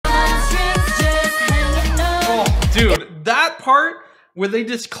Dude, that part where they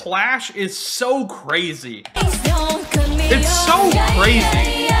just clash is so crazy. It's so crazy.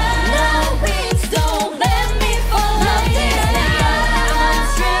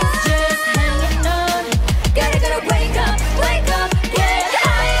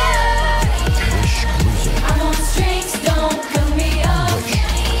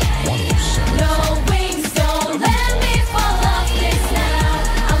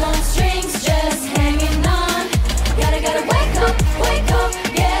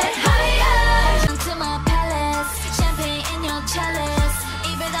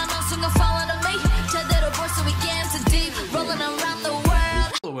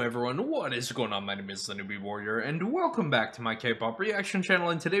 Everyone, what is going on? My name is the Newbie Warrior, and welcome back to my K-pop reaction channel.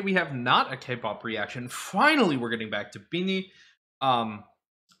 And today we have not a K-pop reaction. Finally, we're getting back to BINI. I'm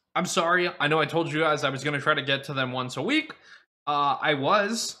sorry. I know I told you guys I was going to try to get to them once a week. I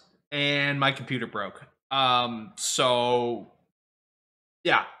was, and my computer broke. So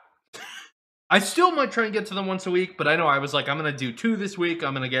yeah, I still might try and get to them once a week, but I know I was like, I'm going to do 2 this week.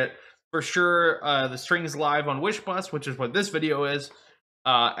 I'm going to get for sure the strings live on Wish Bus, which is what this video is.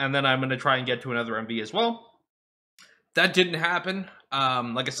 And then I'm going to try and get to another MV as well. That didn't happen.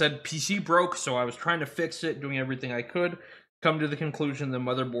 Like I said, PC broke, so I was trying to fix it, doing everything I could. Come to the conclusion the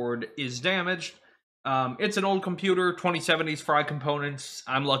motherboard is damaged. It's an old computer, 2070s fried components.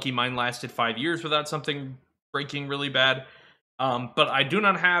 I'm lucky mine lasted 5 years without something breaking really bad. But I do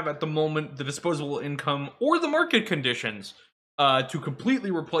not have, at the moment, the disposable income or the market conditions to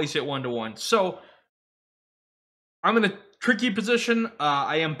completely replace it one-to-one. So I'm in a tricky position.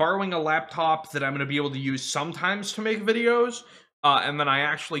 I am borrowing a laptop that I'm going to be able to use sometimes to make videos. And then I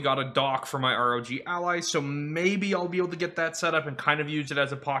actually got a dock for my ROG Ally, so maybe I'll be able to get that set up and kind of use it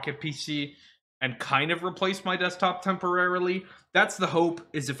as a pocket PC and kind of replace my desktop temporarily. That's the hope,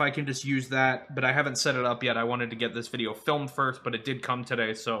 is if I can just use that, but I haven't set it up yet. I wanted to get this video filmed first, but it did come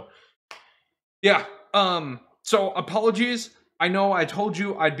today, so yeah. So apologies. I know I told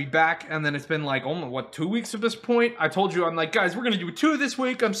you I'd be back, and then it's been like, oh, what, 2 weeks at this point? I told you, I'm like, guys, we're going to do 2 this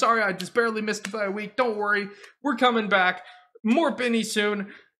week. I'm sorry, I just barely missed it by a week. Don't worry. We're coming back. More BINI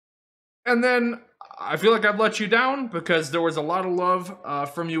soon. And then I feel like I've let you down because there was a lot of love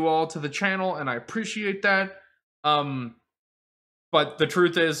from you all to the channel, and I appreciate that. But the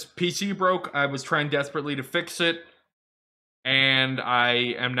truth is, PC broke. I was trying desperately to fix it. And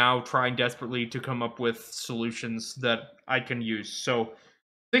I am now trying desperately to come up with solutions that I can use. So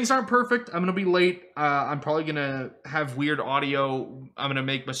things aren't perfect. I'm going to be late. I'm probably going to have weird audio. I'm going to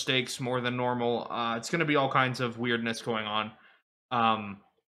make mistakes more than normal. It's going to be all kinds of weirdness going on.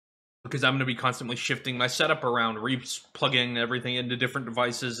 Because I'm going to be constantly shifting my setup around, plugging everything into different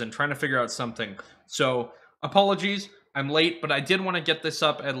devices and trying to figure out something. So apologies. I'm late, but I did want to get this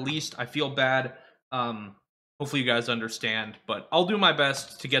up at least. I feel bad. Hopefully you guys understand, but I'll do my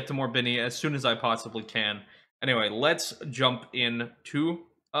best to get to more BINI as soon as I possibly can. Anyway, let's jump into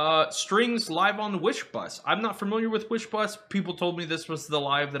strings live on the Wish Bus. I'm not familiar with Wish Bus. People told me this was the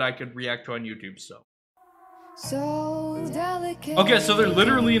live that I could react to on YouTube, so. Okay, so they're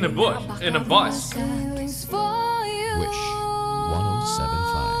literally in a bus. Wish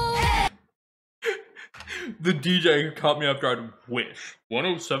 1075. The DJ caught me off guard. Wish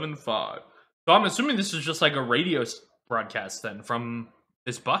 1075. So I'm assuming this is just like a radio broadcast then from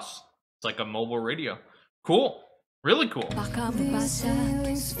this bus. It's like a mobile radio. Cool. Really cool. Wish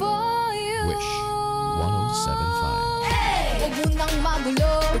 1075.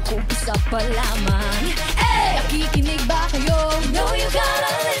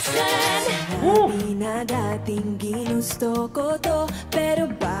 Dating ginusto ko to, pero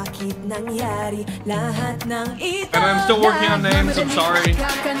bakit nangyari lahat ng ito? And I'm still working on names, I'm sorry.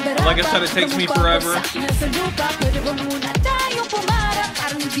 Like I said, it takes me forever.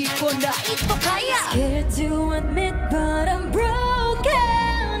 Scared to admit, but I'm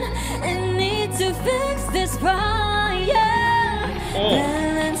broken and need to fix this fire.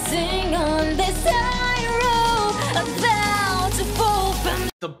 Balancing on this tightrope, about to fall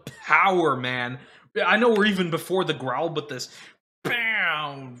from the power, man. I know we're even before the growl, but this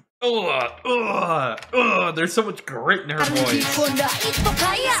bam, there's so much grit in her voice.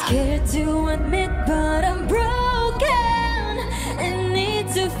 Scared to admit, but I'm broken and need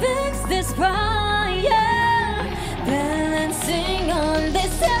to fix this fire. Balancing on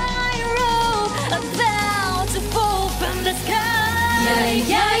this tightrope, about to fall from the sky. Yeah,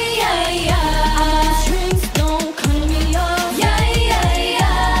 yeah, yeah, yeah. Strings don't cut me off. Yeah, yeah, yeah.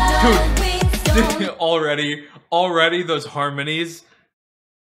 Dude, already those harmonies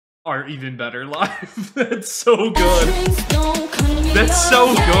are even better live. That's so good. That's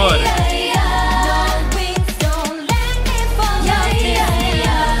so good.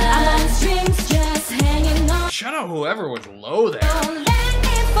 flow there. Yeah.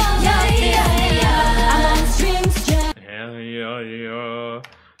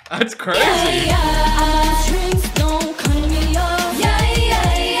 That's crazy.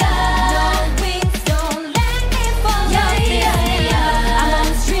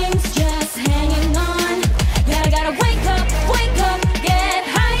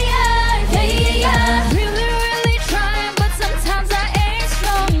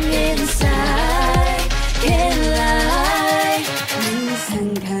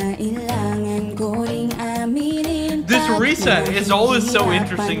 This reset is always so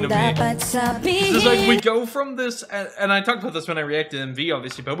interesting to me. It's like we go from this, and I talked about this when I reacted in V,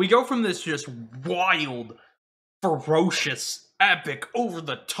 obviously, but we go from this just wild, ferocious, epic, over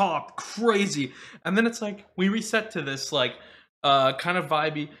the top, crazy, and then it's like we reset to this like kind of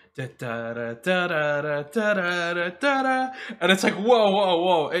vibey, and it's like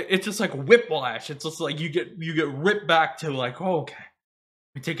whoa. It's just like whiplash. It's just like you get ripped back to like, oh, okay,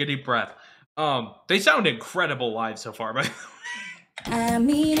 we take a deep breath. They sound incredible live so far, by the way.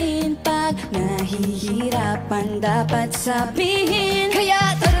 Aminin pag nahihirapan dapat sabihin.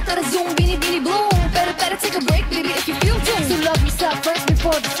 Kaya tara zoom, bini bloom. Better take a break, baby, if you feel doomed. So love yourself first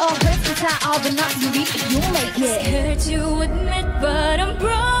before this all hurts. And tie all the knots you reach if you make it. Scared to admit, but I'm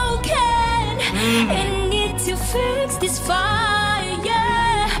broken. And need to fix this fire.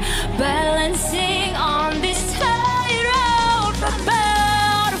 Balancing on this tightrope.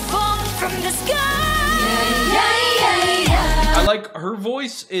 About to fall from the sky. I like her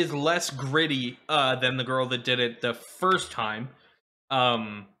voice is less gritty than the girl that did it the first time,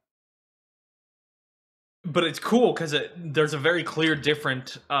 but it's cool because there's a very clear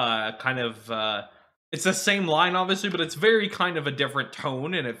different kind of it's the same line obviously, but it's very kind of a different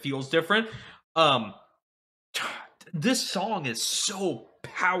tone and it feels different. This song is so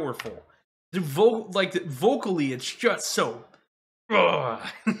powerful. Vocally, it's just so.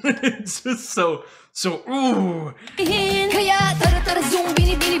 It's just so ooh. Kaya tara zoom,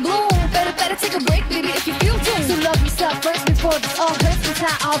 bini bloom. Better take a break, baby, if you feel doomed. So love yourself first before this all hurts. And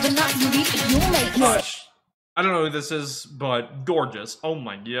tie all the knots you reach if you make it. I don't know who this is, but gorgeous. Oh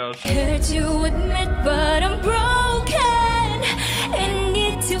my gosh. Scared to admit, but I'm broken. And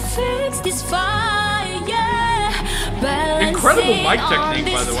need to fix this fire. Incredible mic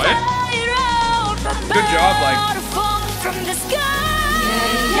technique, by the way. Good job, like.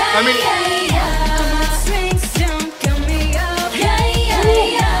 I mean,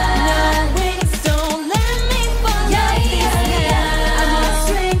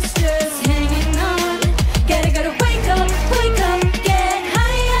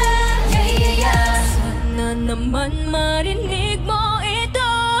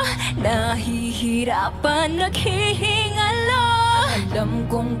 nahihirapan, naghihingalo. Alam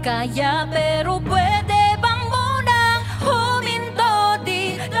kong kaya, pero pwede bang munang huminto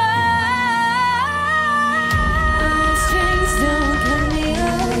dito? Strings don't cut me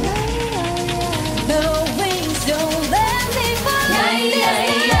off. The wings don't let me fly.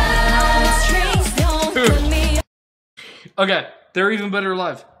 Strings don't cut me off. Okay, they're even better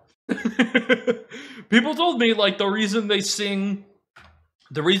live. People told me, like, the reason it's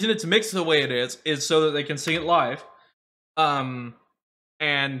mixed the way it is so that they can sing it live.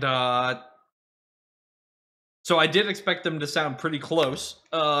 So I did expect them to sound pretty close.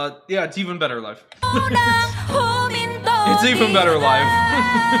 Yeah, it's even better live. It's even better live.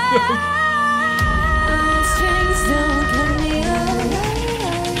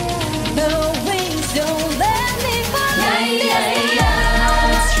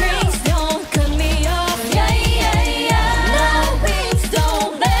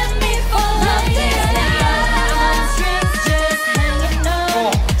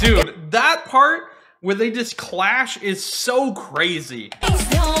 Dude, that part where they just clash is so crazy.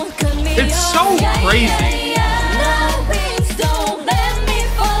 It's so crazy.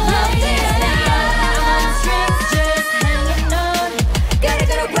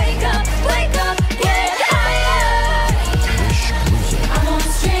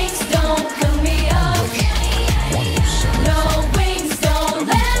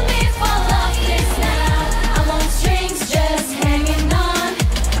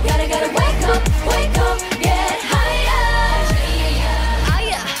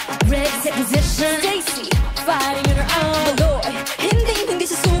 Stacey, fighting in her own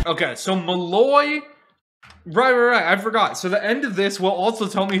Maloi. Okay, so Maloi. Right. I forgot. So the end of this will also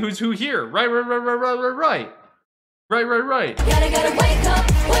tell me who's who here. Right. Gotta wake up,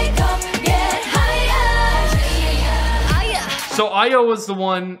 get higher. So Aiah was the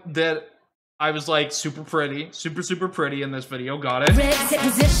one that I was like super pretty, super pretty in this video. Got it.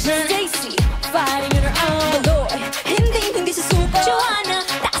 Stacey, fighting on her own. Maloi, this is super. Jhoanna,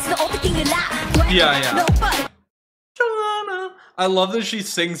 that's the only thing you like. Gwen, Yeah. nobody. Jhoanna. I love that she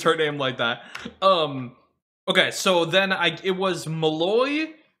sings her name like that. Okay, so then it was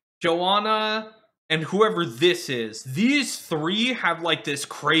Maloi, Jhoanna, and whoever this is. These three have like this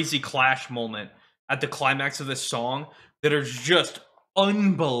crazy clash moment at the climax of this song that are just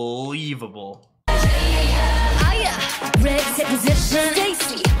unbelievable. Aiah, red set position.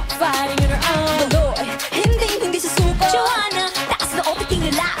 Stacey, fighting on her own. Maloi, this is super. Jhoanna, that's the only thing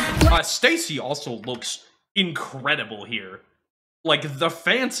you like. Stacey also looks incredible here. Like the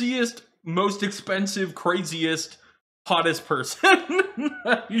fanciest, most expensive, craziest, hottest person.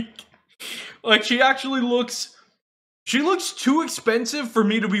 like she actually looks, she looks too expensive for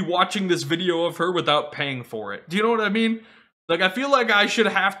me to be watching this video of her without paying for it. Do you know what I mean? Like I feel like I should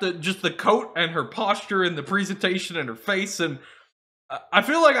have to, just the coat and her posture and the presentation and her face, and I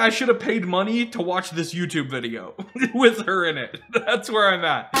feel like I should have paid money to watch this YouTube video with her in it. That's where I'm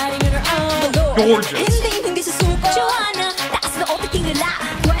at. Gorgeous. Jhoanna, that's the only thing you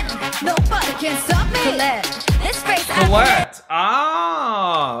like. Gwen, nobody can stop me. Colet.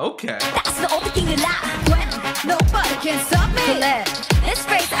 Ah, okay. That's the only thing you like. Gwen, nobody can stop me. This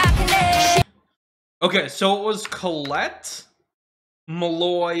face I can live. Okay, so it was Colet,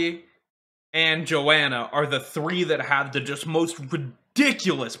 Maloi, and Jhoanna are the three that have the just most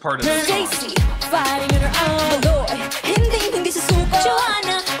ridiculous part of the song. Stacey, fighting on her own. Maloi, this is super.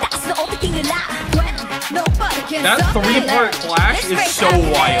 Jhoanna, that's the only thing you like. Gwen, nobody can That stop me. three-part clash is so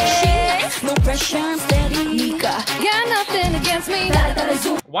wild. No pressure, I'm steady. Mikha, got nothing against me.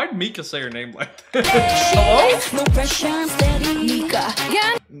 Why'd Mikha say her name like that? Hello? No pressure, I'm steady. Mikha,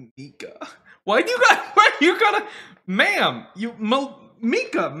 got Mikha. Why you gotta, ma'am,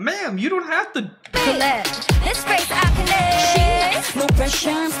 Mikha, ma'am, you don't have to. this face I can live. No pressure,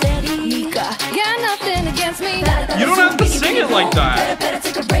 I'm steady. Mikha, got nothing against me. You don't have to sing it like that. Better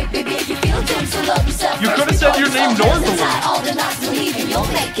take a break, baby, if you feel doomed, so love yourself. You could have said your name normally. All the knots believe and you'll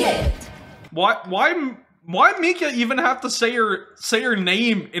make it. Why Mikha even have to say her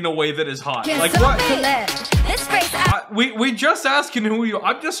name in a way that is hot? Like what? This face We just asking who you.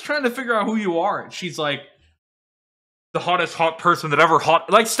 I'm just trying to figure out who you are. And she's like, the hottest hot person that ever hot.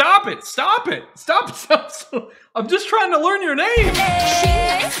 Like, stop it! I'm just trying to learn your name.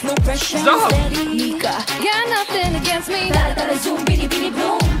 no pressure, Stop. Mikha, got nothing against me. Better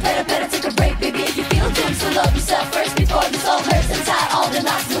take a break, baby, if you feel doomed, so love yourself first before this all hurts and tie all the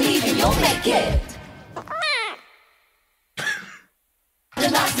knots, believe and you'll make it. The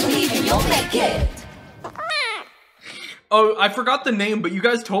knots, believe and you'll make it. Oh, I forgot the name, but you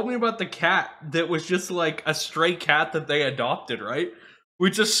guys told me about the cat that was just like a stray cat that they adopted, right?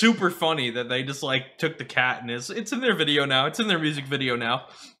 Which is super funny that they just like took the cat and it's in their video now. It's in their music video now.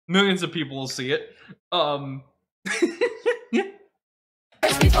 Millions of people will see it.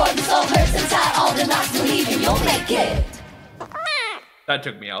 Before this all hurts and tie all the knots, believe and you'll make it. That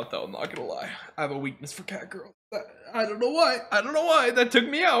took me out though, I'm not gonna lie. I have a weakness for cat girls. I don't know why. That took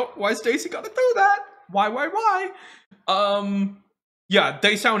me out. Why Stacey gotta do that? Why? Yeah,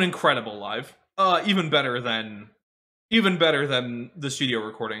 they sound incredible live. Even better than the studio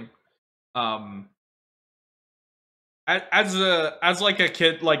recording. As like a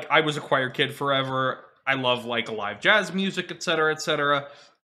kid, like I was a choir kid forever. I love like live jazz music, etc., etc.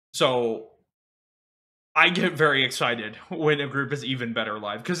 So I get very excited when a group is even better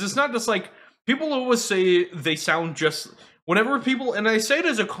live, because it's not just like people always say they sound just whenever people, and I say it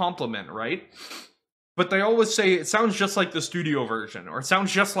as a compliment, right? But they always say it sounds just like the studio version, or it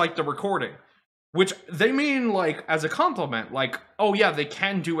sounds just like the recording, which they mean like as a compliment, like, oh yeah, they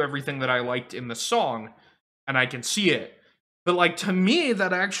can do everything that I liked in the song, and I can see it. But like to me,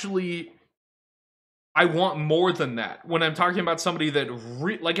 that actually, I want more than that. When I'm talking about somebody that,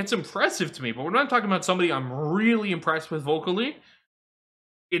 like, it's impressive to me, but when I'm talking about somebody I'm really impressed with vocally,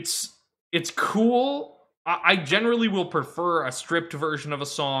 it's cool. I generally will prefer a stripped version of a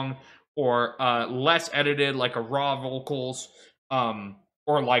song, or less edited, like a raw vocals, or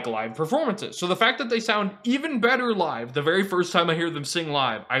like live performances. So the fact that they sound even better live, the very first time I hear them sing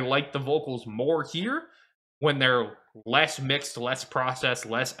live, I like the vocals more here, when they're less mixed, less processed,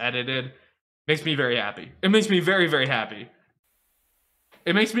 less edited. Makes me very happy. It makes me very, very happy.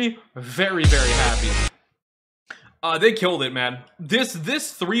 It makes me very, very happy. They killed it, man.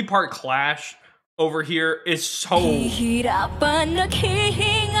 This three-part clash over here is so... This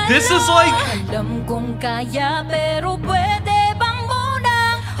is like...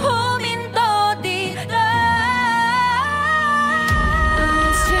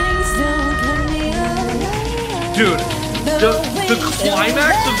 Dude, the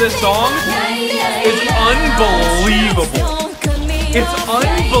climax of this song is unbelievable. It's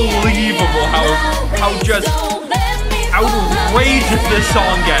unbelievable how just outrageous this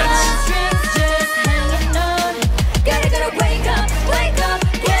song gets.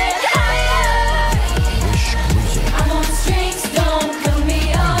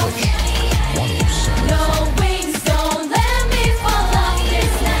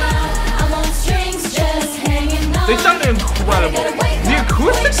 They sound incredible. The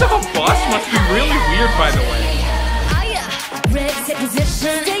acoustics of a bus must be really weird, by the way.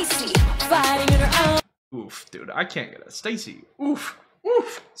 Stacey fighting in her own. Oof, dude, I can't get it. Stacey. Oof.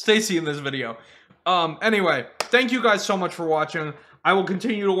 Oof. Stacey in this video. Anyway, thank you guys so much for watching. I will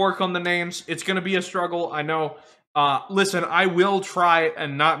continue to work on the names. It's gonna be a struggle, I know. Listen, I will try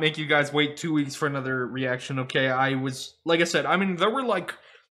and not make you guys wait 2 weeks for another reaction, okay? Like I said, I mean, there were like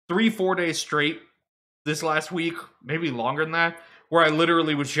 3-4 days straight this last week, maybe longer than that, where I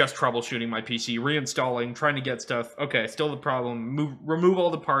literally was just troubleshooting my PC, reinstalling, trying to get stuff. Okay, still the problem. Remove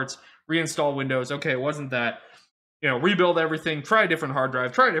all the parts, reinstall Windows. Okay, it wasn't that. You know, rebuild everything, try a different hard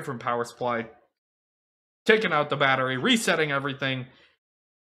drive, try a different power supply, taking out the battery, resetting everything.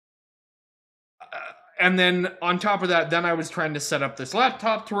 And then on top of that, then I was trying to set up this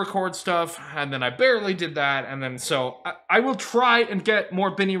laptop to record stuff, and then I barely did that, and then so I will try and get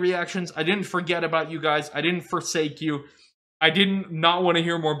more BINI reactions. I didn't forget about you guys. I didn't forsake you. I didn't not want to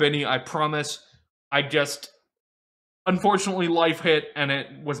hear more BINI, I promise. I just, unfortunately, life hit, and it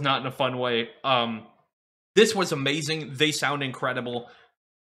was not in a fun way. This was amazing. They sound incredible.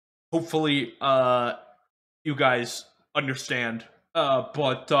 Hopefully, you guys understand.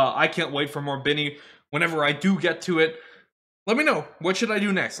 But I can't wait for more BINI. Whenever I do get to it, let me know. What should I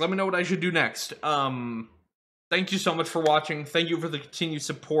do next? Let me know what I should do next. Thank you so much for watching. Thank you for the continued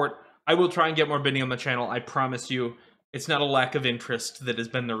support. I will try and get more BINI on the channel. I promise you. It's not a lack of interest that has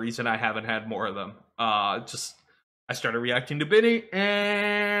been the reason I haven't had more of them. I started reacting to BINI,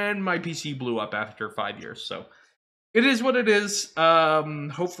 and my PC blew up after 5 years. So it is what it is.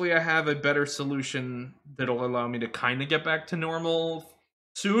 Hopefully I have a better solution that'll allow me to kind of get back to normal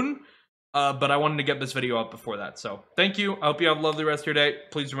soon. But I wanted to get this video up before that. So thank you. I hope you have a lovely rest of your day.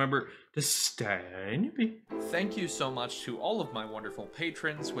 Please remember to stay nippy. Thank you so much to all of my wonderful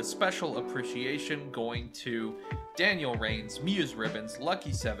patrons, with special appreciation going to Daniel Rains, Muse Ribbons,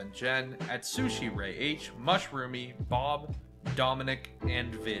 Lucky7 Jen, Atsushi Ray H, Mushroomy, Bob, Dominic,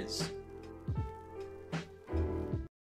 and Viz.